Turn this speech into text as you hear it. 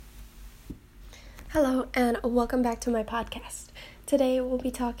Hello, and welcome back to my podcast. Today, we'll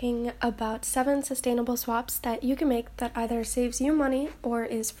be talking about 7 sustainable swaps that you can make that either saves you money or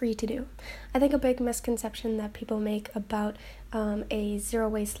is free to do. I think a big misconception that people make about a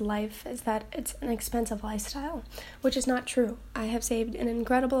zero-waste life is that it's an expensive lifestyle, which is not true. I have saved an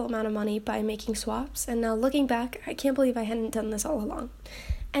incredible amount of money by making swaps, and now looking back, I can't believe I hadn't done this all along.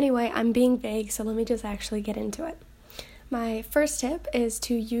 Anyway, I'm being vague, so let me just actually get into it. My first tip is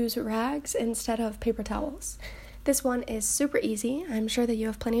to use rags instead of paper towels. This one is super easy. I'm sure that you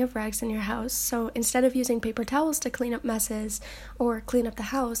have plenty of rags in your house, so instead of using paper towels to clean up messes or clean up the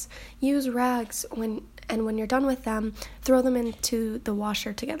house, use rags when you're done with them, throw them into the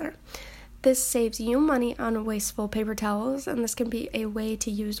washer together. This saves you money on wasteful paper towels, and this can be a way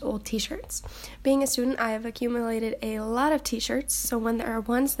to use old t-shirts. Being a student, I have accumulated a lot of t-shirts, so when there are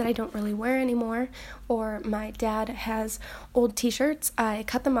ones that I don't really wear anymore, or my dad has old t-shirts, I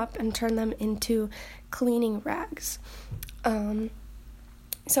cut them up and turn them into cleaning rags.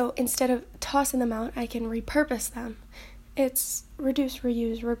 So instead of tossing them out, I can repurpose them. It's reduce,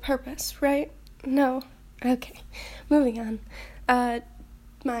 reuse, repurpose, right? No? Okay, moving on.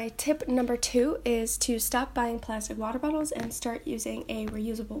 My tip number 2 is to stop buying plastic water bottles and start using a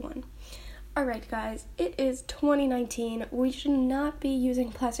reusable one. Alright guys, it is 2019. We should not be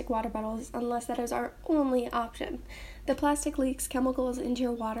using plastic water bottles unless that is our only option. The plastic leaks chemicals into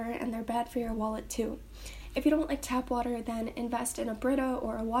your water and they're bad for your wallet too. If you don't like tap water, then invest in a Brita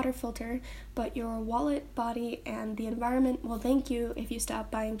or a water filter, but your wallet, body, and the environment will thank you if you stop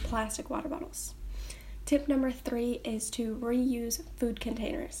buying plastic water bottles. Tip number 3 is to reuse food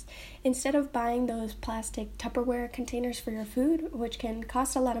containers. Instead of buying those plastic Tupperware containers for your food, which can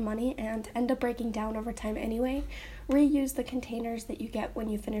cost a lot of money and end up breaking down over time anyway, reuse the containers that you get when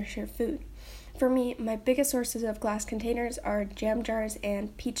you finish your food. For me, my biggest sources of glass containers are jam jars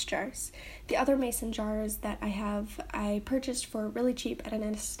and peach jars. The other mason jars that I purchased for really cheap at an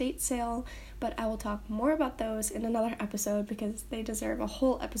estate sale, but I will talk more about those in another episode because they deserve a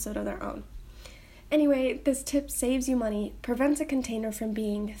whole episode of their own. Anyway, this tip saves you money, prevents a container from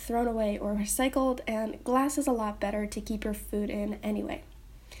being thrown away or recycled, and glass is a lot better to keep your food in anyway.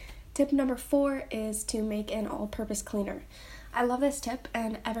 Tip number 4 is to make an all-purpose cleaner. I love this tip,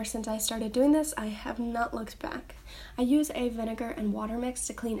 and ever since I started doing this, I have not looked back. I use a vinegar and water mix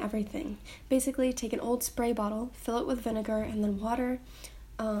to clean everything. Basically, take an old spray bottle, fill it with vinegar, and then water.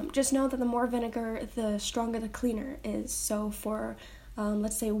 Just know that the more vinegar, the stronger the cleaner is. So for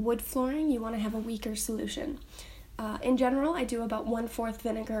let's say wood flooring, you want to have a weaker solution. In general, I do about 1/4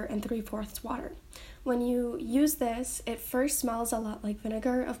 vinegar and 3/4 water. When you use this, it first smells a lot like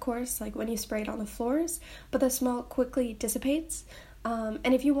vinegar, of course, like when you spray it on the floors, but the smell quickly dissipates.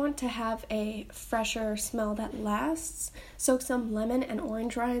 And if you want to have a fresher smell that lasts, soak some lemon and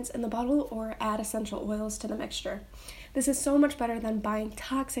orange rinds in the bottle or add essential oils to the mixture. This is so much better than buying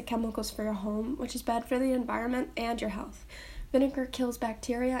toxic chemicals for your home, which is bad for the environment and your health. Vinegar kills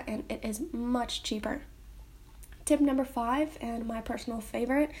bacteria, and it is much cheaper. Tip number 5, and my personal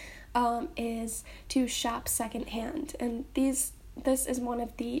favorite, is to shop secondhand. And this is one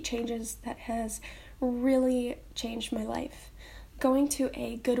of the changes that has really changed my life. Going to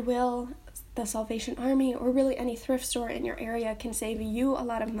a Goodwill, the Salvation Army, or really any thrift store in your area can save you a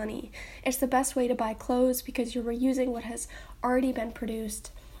lot of money. It's the best way to buy clothes because you're reusing what has already been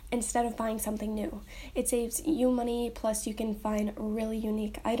produced instead of buying something new. It saves you money, plus you can find really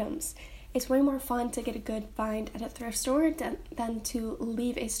unique items. It's way more fun to get a good find at a thrift store than to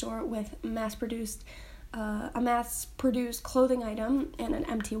leave a store with a mass-produced clothing item and an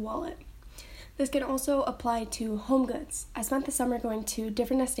empty wallet. This can also apply to home goods. I spent the summer going to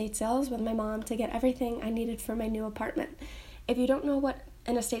different estate sales with my mom to get everything I needed for my new apartment. If you don't know what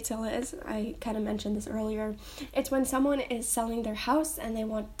an estate sale is, I kind of mentioned this earlier, it's when someone is selling their house and they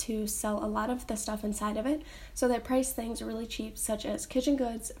want to sell a lot of the stuff inside of it, so they price things really cheap, such as kitchen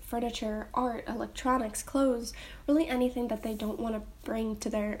goods, furniture, art, electronics, clothes, really anything that they don't want to bring to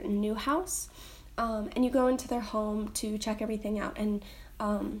their new house. And you go into their home to check everything out, and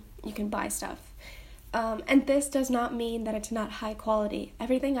you can buy stuff. And this does not mean that it's not high quality.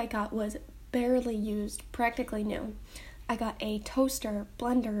 Everything I got was barely used, practically new. I got a toaster,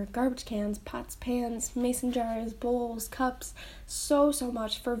 blender, garbage cans, pots, pans, mason jars, bowls, cups, so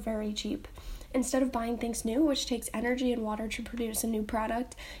much for very cheap. Instead of buying things new, which takes energy and water to produce a new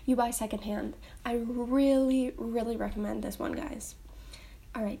product, you buy secondhand. I really recommend this one, guys.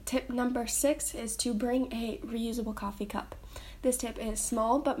 Alright, tip number 6 is to bring a reusable coffee cup. This tip is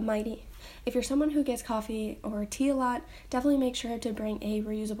small but mighty. If you're someone who gets coffee or tea a lot, definitely make sure to bring a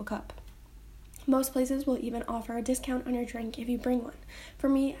reusable cup. Most places will even offer a discount on your drink if you bring one. For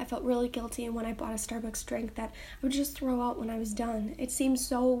me, I felt really guilty when I bought a Starbucks drink that I would just throw out when I was done. It seems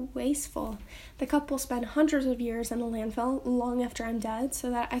so wasteful. The cup will spend hundreds of years in a landfill long after I'm dead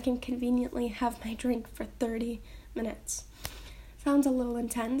so that I can conveniently have my drink for 30 minutes. Sounds a little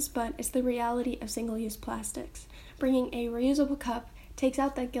intense, but it's the reality of single-use plastics. Bringing a reusable cup takes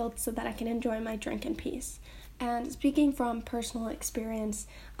out that guilt so that I can enjoy my drink in peace. And speaking from personal experience,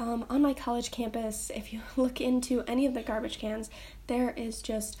 on my college campus, if you look into any of the garbage cans, there is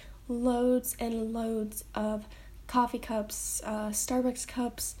just loads and loads of coffee cups, Starbucks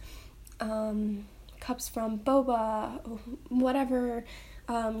cups, cups from boba, whatever,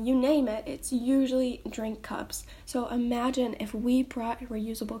 you name it, it's usually drink cups. So imagine if we brought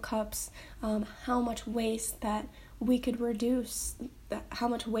reusable cups, how much waste that we could reduce, how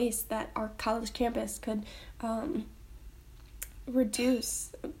much waste that our college campus could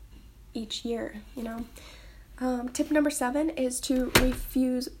reduce each year, Tip number 7 is to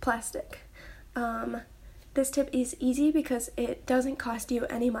refuse plastic. This tip is easy because it doesn't cost you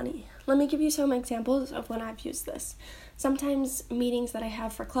any money. Let me give you some examples of when I've used this. Sometimes meetings that I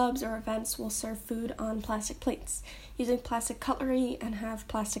have for clubs or events will serve food on plastic plates, using plastic cutlery and have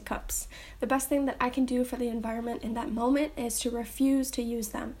plastic cups. The best thing that I can do for the environment in that moment is to refuse to use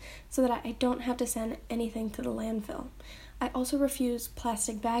them so that I don't have to send anything to the landfill. I also refuse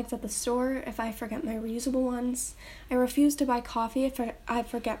plastic bags at the store if I forget my reusable ones. I refuse to buy coffee if I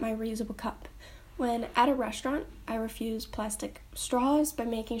forget my reusable cup. When at a restaurant, I refuse plastic straws by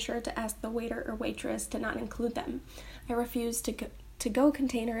making sure to ask the waiter or waitress to not include them. I refuse to-go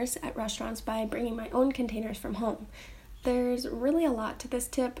containers at restaurants by bringing my own containers from home. There's really a lot to this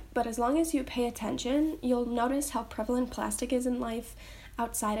tip, but as long as you pay attention, you'll notice how prevalent plastic is in life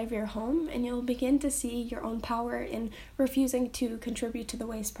outside of your home, and you'll begin to see your own power in refusing to contribute to the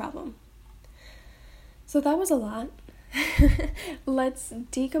waste problem. So that was a lot. Let's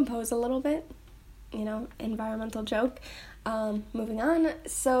decompose a little bit. Environmental joke. Moving on.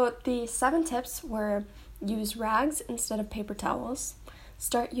 So the 7 tips were: use rags instead of paper towels,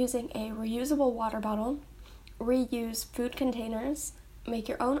 start using a reusable water bottle, reuse food containers, make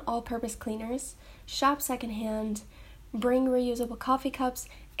your own all-purpose cleaners, shop secondhand, bring reusable coffee cups,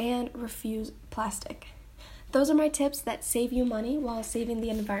 and refuse plastic. Those are my tips that save you money while saving the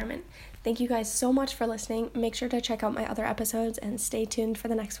environment. Thank you guys so much for listening. Make sure to check out my other episodes and stay tuned for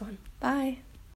the next one. Bye!